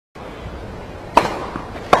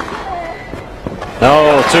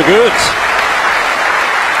No, too good.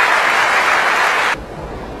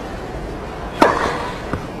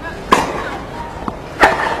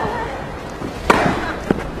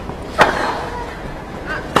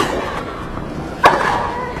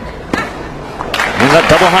 And that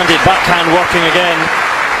double-handed backhand working again.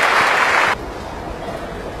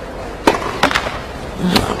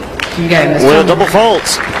 With a double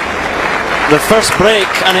fault. The first break,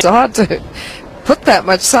 and it's hard to put that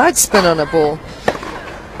much side spin on a ball.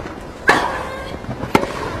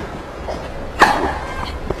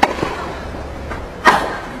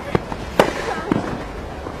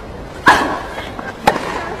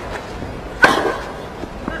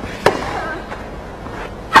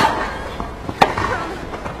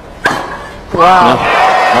 Wow. No,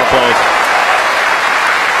 not played.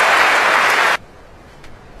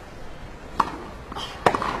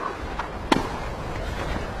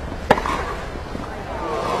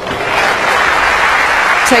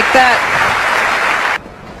 Take that.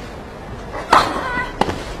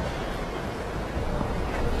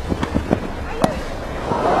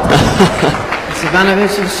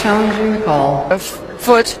 Ivanovic is challenging the call.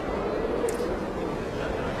 Foot.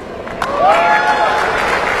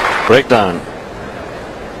 Breakdown.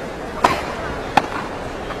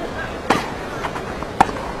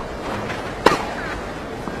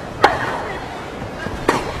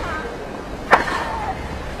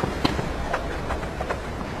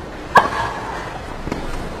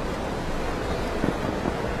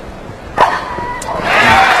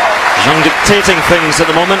 Zheng dictating things at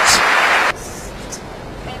the moment.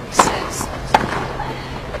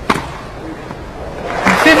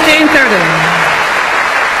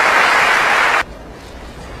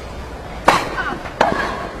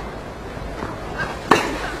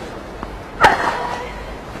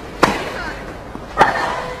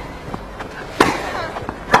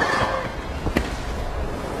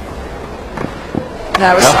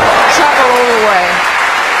 That was trouble all the way.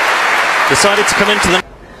 Decided to come into the...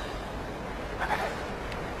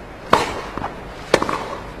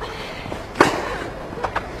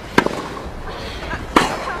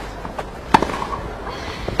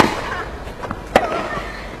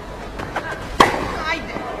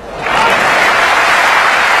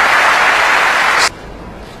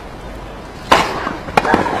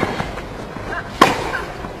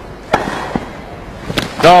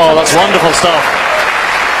 Oh, that's wonderful stuff.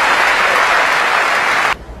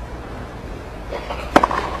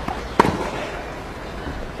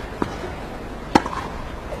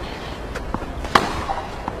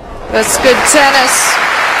 That's good tennis.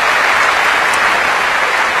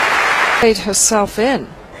 Played herself in.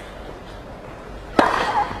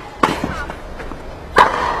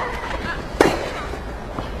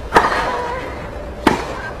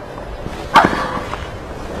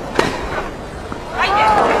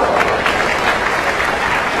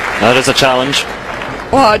 That is a challenge.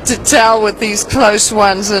 Hard to tell with these close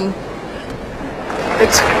ones, and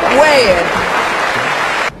it's way in.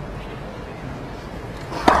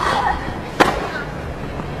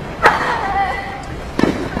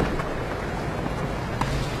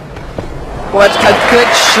 What a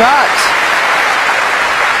good shot.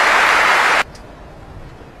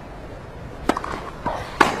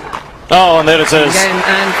 Oh, and there it is. Game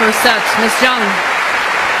and first set, Miss Zheng.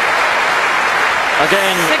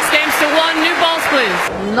 Again. 6 games to 1, new balls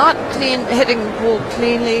please. Not clean, hitting the ball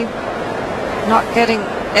cleanly, not getting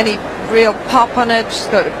any real pop on it. She's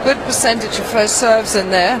got a good percentage of first serves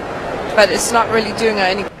in there, but it's not really doing her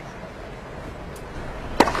any.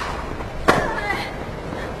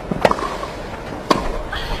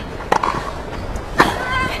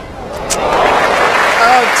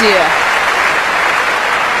 Oh dear.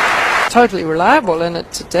 Totally reliable in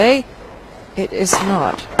it today. It is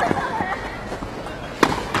not.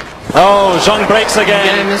 Oh, Zheng breaks again.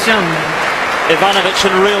 Game is Zheng. Ivanovic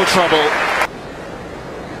in real trouble.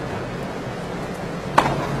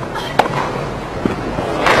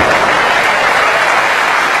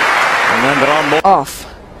 And then there are more. Off.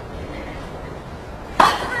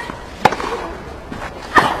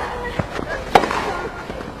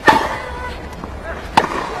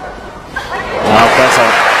 Now better.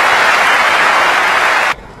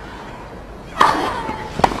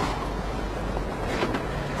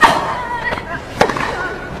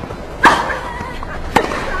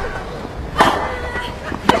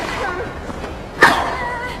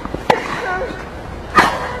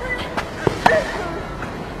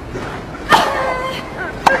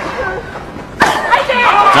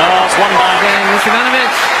 No, it's one back. Game is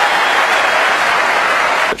Ivanovic.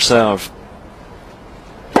 Serve.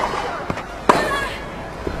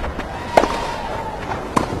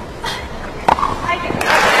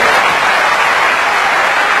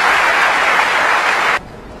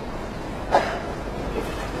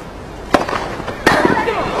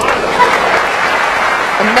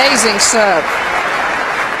 amazing serve.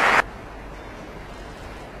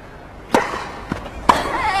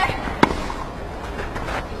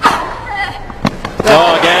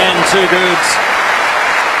 Oh, again, too good.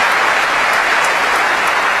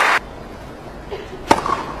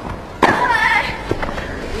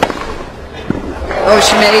 Oh,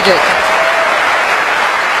 she made it.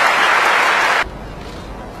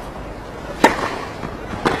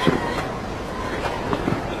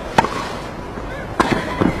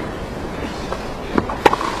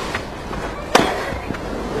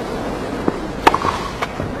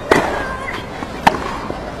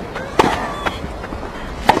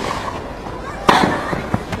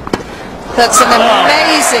 That's an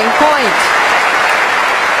amazing point.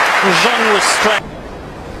 Zheng was straight.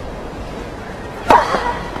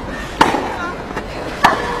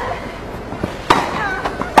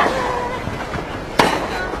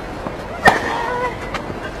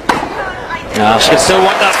 No, she can still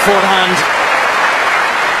want that forehand.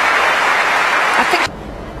 I think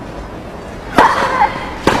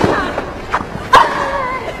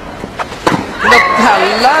look how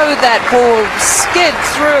low that ball skid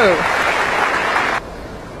through.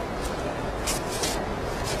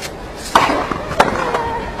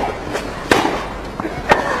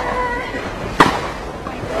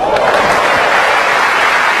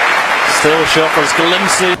 Still shoppers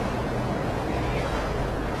glimpses.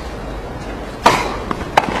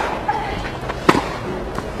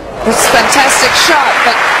 It's a fantastic shot,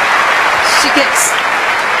 but she gets...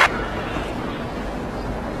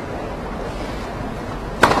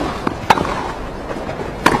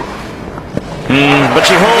 But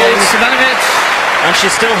she holds, Ivanovic. and she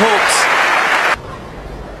still hopes.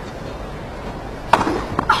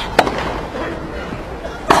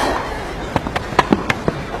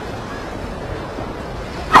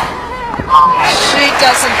 She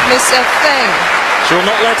doesn't miss a thing. She will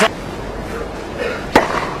not let her.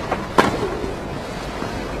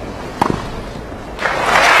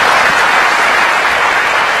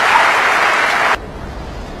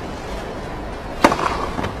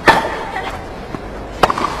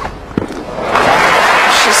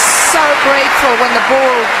 She's so grateful when the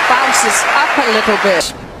ball bounces up a little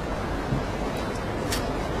bit.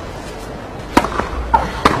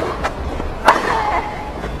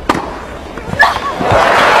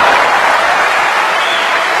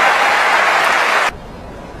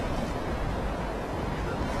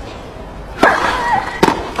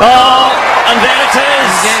 Oh, and there it is.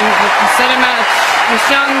 Again, the set match. Miss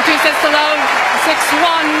Zheng, 2 sets to love. 6-1,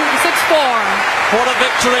 6-4. What a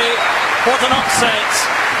victory, what an upset.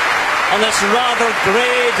 On this rather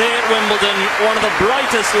grey day at Wimbledon, one of the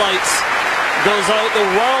brightest lights goes out. The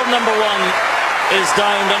world number one is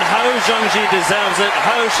downed, and how Zheng deserves it,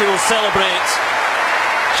 how she will celebrate.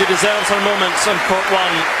 She deserves her moments on court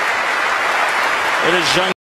one. It is Zheng.